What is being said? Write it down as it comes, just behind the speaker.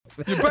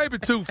Your baby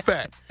too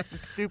fat.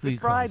 Stupid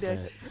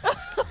Friday.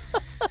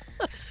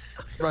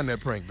 Run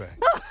that prank back.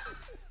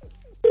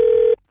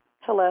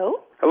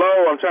 Hello?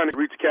 Hello, I'm trying to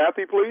reach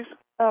Kathy, please.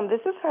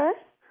 This is her.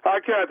 Hi,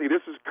 Kathy.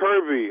 This is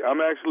Kirby.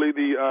 I'm actually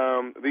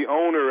the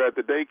owner at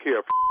the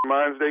daycare,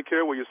 Minds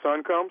Daycare, where your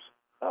son comes.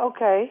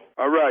 Okay.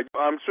 All right.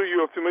 I'm sure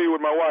you're familiar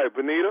with my wife,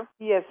 Benita.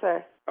 Yes,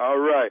 sir. All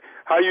right.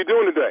 How you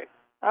doing today?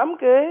 I'm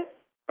good.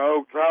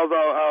 Oh, how's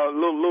our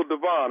little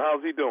Devon?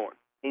 How's he doing?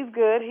 He's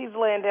good. He's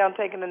laying down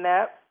taking a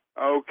nap.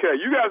 Okay.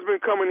 You guys been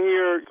coming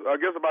here, I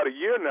guess, about a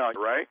year now,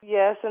 right?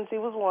 Yeah, since he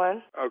was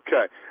 1.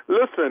 Okay.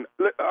 Listen,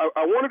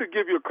 I wanted to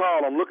give you a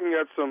call. I'm looking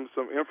at some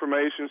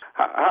information.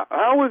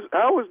 How is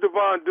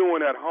Devon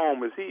doing at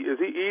home? Is he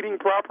eating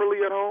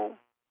properly at home?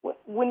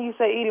 When you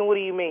say eating, what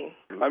do you mean?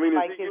 I mean,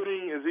 Like is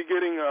he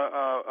getting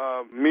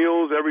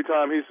meals every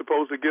time he's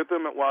supposed to get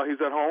them while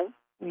he's at home?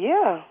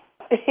 Yeah.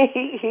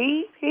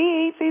 he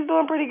eats. He's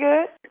doing pretty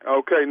good.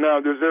 Okay. Now,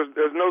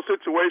 there's no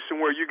situation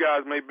where you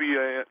guys may be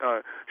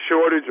a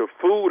shortage of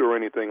food or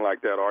anything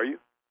like that, are you?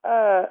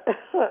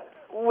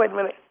 Wait a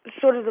minute.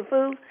 Shortage of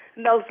food?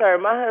 No, sir.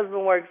 My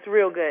husband works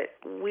real good.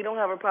 We don't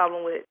have a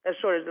problem with a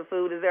shortage of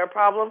food. Is there a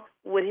problem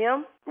with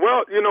him?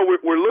 Well,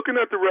 we're looking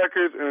at the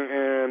records,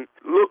 and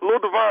little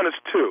Devon is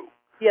 2.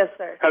 Yes,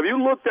 sir. Have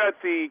you looked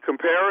at the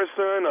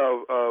comparison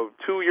of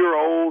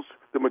 2-year-olds,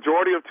 the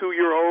majority of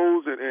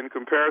 2-year-olds in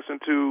comparison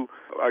to,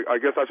 I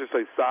guess I should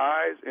say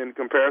size, in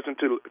comparison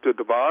to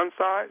Devon's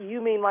size?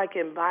 You mean like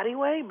in body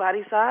weight,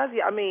 body size?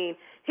 Yeah, I mean,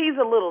 he's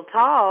a little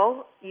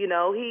tall. He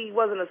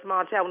wasn't a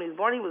small child when he was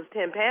born. He was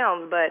 10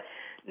 pounds, but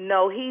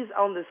no, he's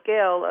on the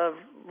scale of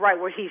right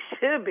where he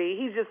should be.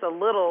 He's just a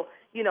little,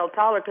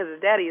 taller because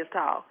his daddy is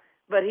tall.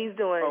 But he's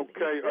doing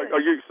okay.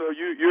 He's So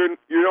you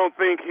don't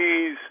think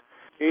he's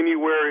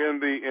anywhere in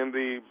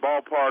the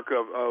ballpark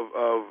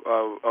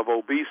of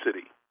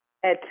obesity?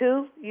 At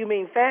 2, you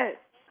mean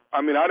fat?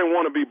 I mean, I didn't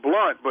want to be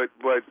blunt, but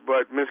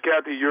Miss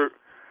Kathy,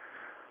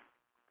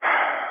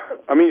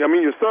 I mean,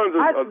 your son's.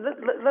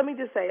 Let me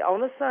just say,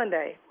 on a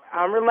Sunday,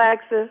 I'm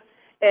relaxing,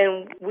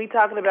 and we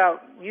talking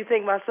about. You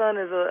think my son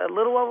is a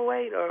little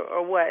overweight,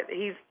 or what?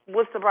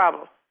 What's the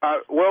problem?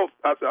 Well,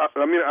 I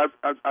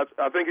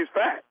think he's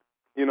fat.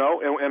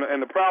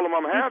 And the problem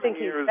I'm having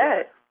here is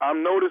that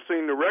I'm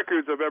noticing the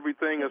records of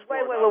everything as far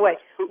as... Wait.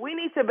 We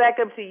need to back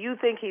up to you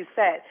think he's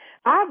fat.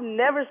 I've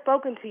never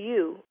spoken to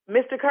you.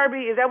 Mr.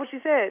 Kirby, is that what you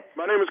said?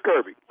 My name is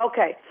Kirby.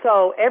 Okay,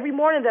 so every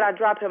morning that I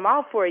drop him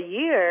off for a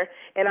year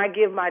and I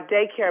give my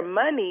daycare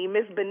money,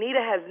 Miss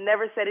Benita has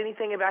never said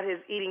anything about his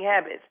eating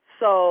habits.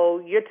 So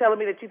you're telling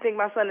me that you think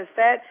my son is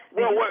fat? Do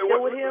you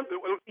deal with him?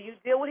 Do you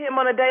deal with him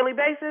on a daily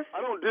basis?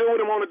 I don't deal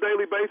with him on a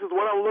daily basis.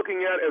 What I'm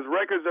looking at is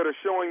records that are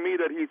showing me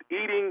that he's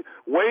eating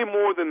way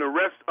more than the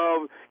rest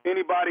of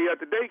anybody at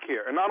the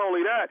daycare. And not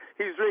only that,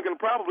 he's drinking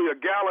probably a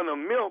gallon of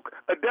milk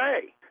a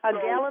day. A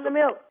gallon of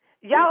milk?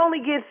 Y'all only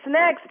get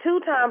snacks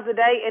 2 times a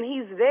day, and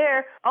he's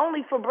there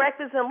only for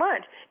breakfast and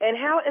lunch. And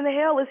how in the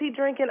hell is he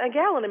drinking a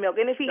gallon of milk?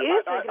 And if he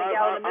is drinking a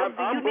gallon of milk,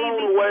 do you need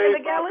me to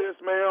drink a gallon? I'm blown away by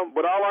this, ma'am,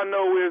 but all I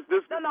know is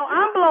this... No,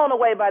 I'm blown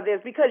away by this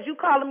because you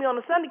calling me on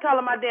a Sunday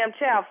calling my damn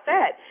child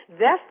fat.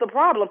 That's the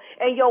problem.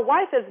 And your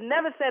wife has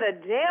never said a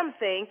damn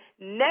thing.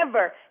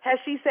 Never has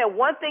she said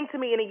one thing to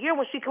me in a year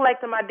when she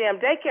collected my damn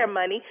daycare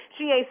money.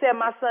 She ain't said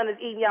my son is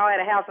eating y'all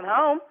at a house and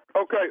home.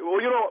 Okay, well,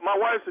 my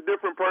wife's a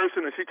different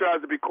person, and she tries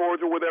to be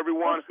cordial with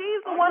everyone. Well,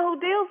 she's the one who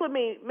deals with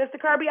me,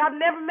 Mr. Kirby. I've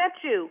never met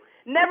you.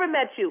 Never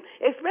met you,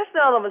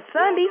 especially on a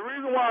Sunday. Well,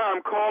 the reason why I'm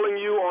calling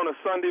you on a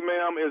Sunday,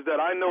 ma'am, is that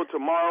I know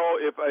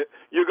tomorrow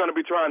you're going to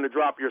be trying to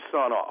drop your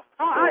son off.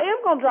 I am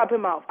going to drop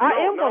him off. I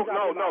am going to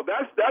drop him off.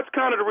 That's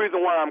kind of the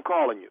reason why I'm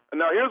calling you.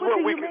 Now, here's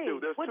what we can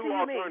do. There's 2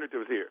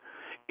 alternatives here.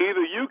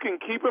 Either you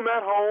can keep him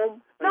at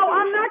home. No,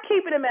 I'm not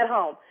keeping him at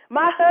home.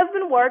 My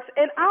husband works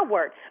and I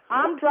work.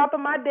 I'm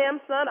dropping my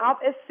damn son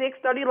off at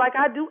 6:30 like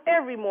I do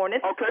every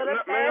morning. Okay,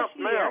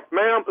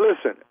 ma'am,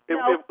 listen.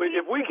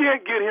 If we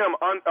can't get him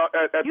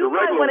at the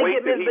regular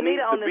weight that he needs to be at...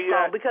 You might want to get Ms. Benita on this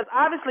phone because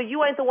obviously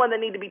you ain't the one that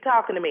need to be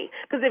talking to me.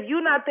 Because if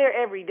you're not there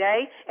every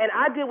day and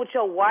I deal with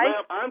your wife...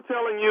 Ma'am, I'm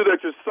telling you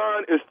that your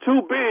son is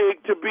too big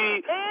to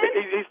be...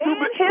 He's too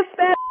big. His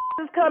fat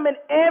is coming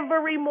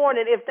every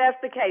morning if that's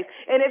the case.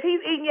 And if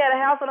he's eating at a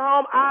house and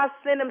home, I'll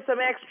send him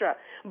some extra.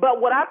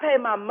 But what I pay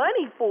my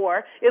money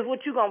for is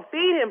what you're going to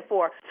feed him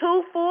for.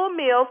 2 full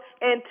meals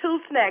and 2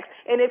 snacks.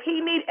 And if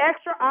he need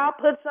extra, I'll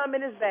put some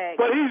in his bag.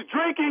 But he's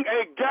drinking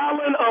a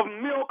gallon of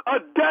milk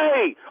a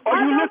day.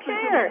 I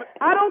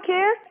don't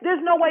care.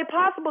 There's no way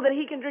possible that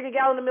he can drink a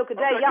gallon of milk a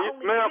day.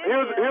 Okay, ma'am,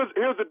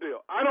 here's the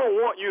deal. I don't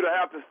want you to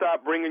have to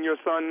stop bringing your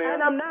son there.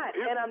 And I'm not.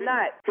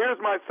 Here's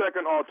my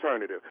second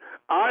alternative.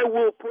 I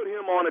will put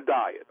him on a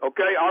diet,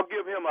 okay? I'll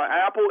give him an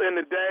apple in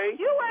the day.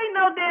 You ain't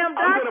no damn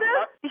doctor.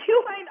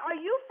 Are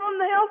you from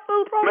the health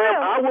food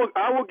program? Ma'am,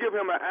 I will give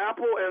him an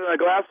apple and a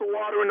glass of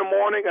water in the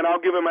morning, and I'll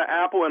give him an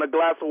apple and a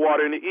glass of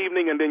water in the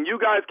evening, and then you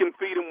guys can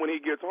feed him when he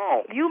gets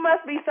home. You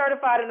must be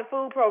certified in the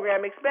food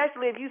program,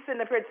 especially if you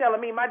sitting up here telling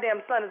me my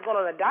damn son is going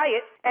on a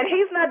diet, and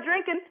he's not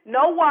drinking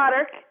no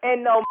water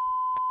and no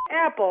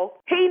apple,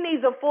 he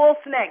needs a full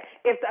snack.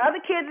 If the other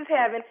kids is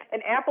having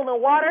an apple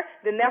and water,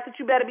 then that's what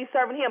you better be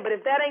serving him. But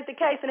if that ain't the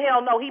case, then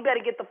hell no, he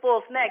better get the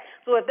full snack.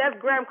 So if that's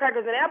graham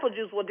crackers and apple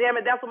juice, well, damn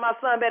it, that's what my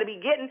son better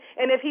be getting.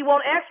 And if he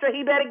want extra,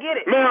 he better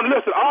get it. Ma'am,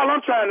 listen, all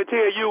I'm trying to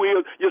tell you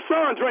is your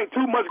son drank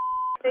too much.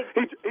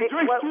 He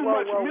drinks too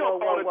much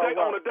milk on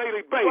a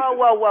daily basis.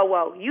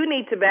 Whoa. You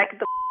need to back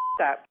the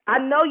up. I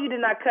know you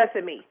did not cuss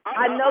at me.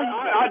 I know you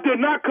did. I did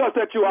not cuss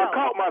at you. No. I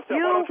caught myself.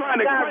 You I'm trying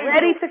to got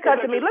ready to cuss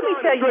at me. Let me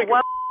tell you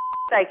one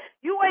thing.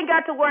 You ain't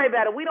got to worry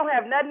about it. We don't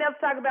have nothing else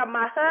to talk about.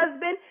 My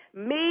husband,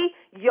 me,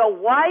 your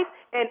wife,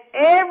 and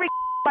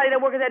everybody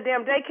that works at that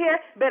damn daycare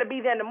better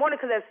be there in the morning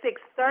because at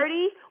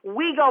 6:30,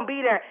 we going to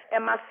be there.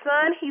 And my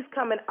son, he's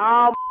coming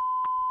all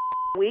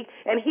week,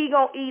 and he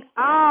going to eat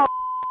all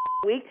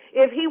week.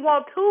 If he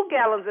want 2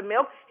 gallons of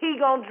milk, he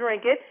gonna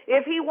drink it.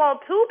 If he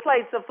want 2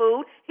 plates of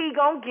food, he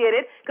gonna get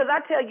it. Because I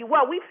tell you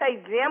what, we pay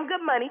damn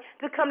good money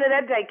to come to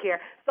that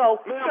daycare.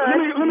 So, let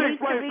me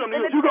explain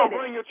something. If you gonna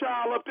bring your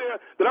child up there,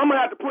 then I'm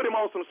gonna have to put him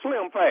on some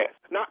Slim Fast.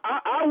 Now,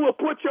 I will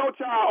put your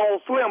child on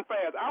Slim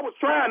Fast. I was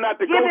trying not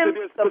to go to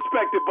this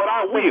perspective, but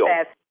I will.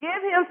 Fast. Give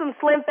him some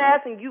Slim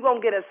Fast, and you gonna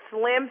get a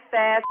Slim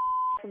Fast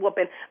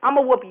whooping. I'm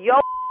gonna whoop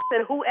your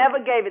and whoever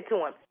gave it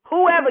to him.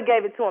 Whoever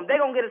gave it to him, they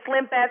gonna get a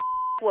Slim Fast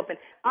whooping.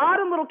 All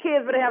them little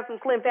kids better have some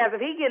Slim Fast.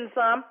 If he getting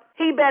some,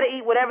 he better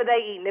eat whatever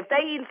they eating. If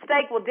they eating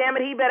steak, well, damn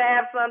it, he better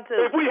have some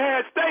too. If we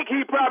had steak,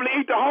 he'd probably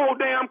eat the whole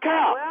damn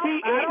cow. Well,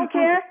 I don't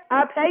care.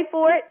 I pay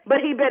for it,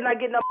 but he better not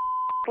get no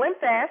Slim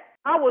Fast.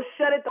 I will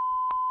shut it the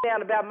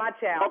down about my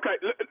child. Okay,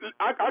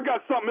 I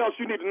got something else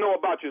you need to know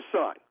about your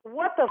son.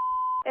 What the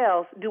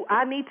else do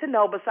I need to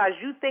know besides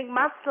you think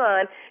my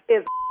son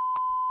is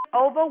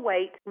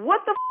overweight? What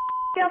the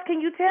else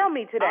can you tell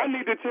me today? I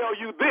need to tell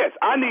you this.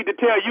 I need to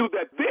tell you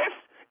that this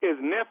is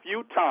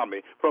Nephew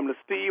Tommy from the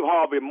Steve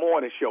Harvey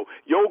Morning Show.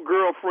 Your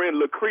girlfriend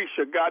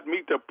Lucretia got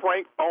me to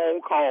prank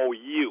phone call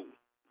you.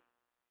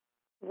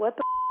 What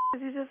the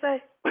did you just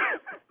say?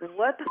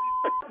 What the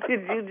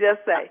did you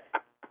just say?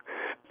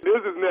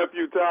 This is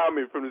Nephew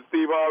Tommy from the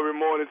Steve Harvey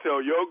Morning Show.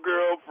 Your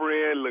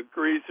girlfriend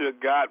Lucretia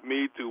got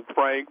me to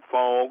prank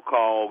phone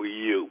call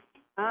you.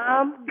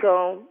 I'm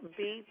gonna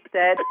beat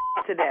that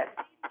to death.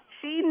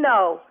 She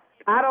know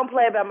I don't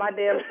play about my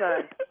damn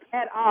son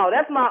at all.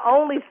 That's my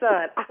only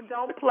son. I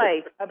don't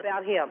play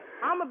about him.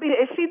 I'm going to be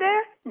there. Is she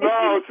there?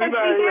 No, she's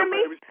not here,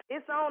 baby.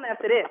 It's on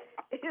after this.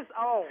 It's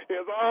on.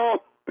 It's on.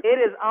 It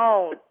is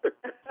on.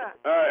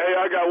 Hey,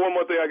 I got one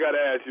more thing I got to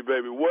ask you,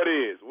 baby. What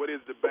is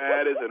the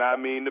baddest, and I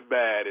mean the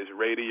baddest,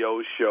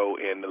 radio show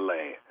in the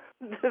land?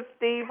 The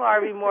Steve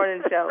Harvey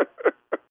Morning Show.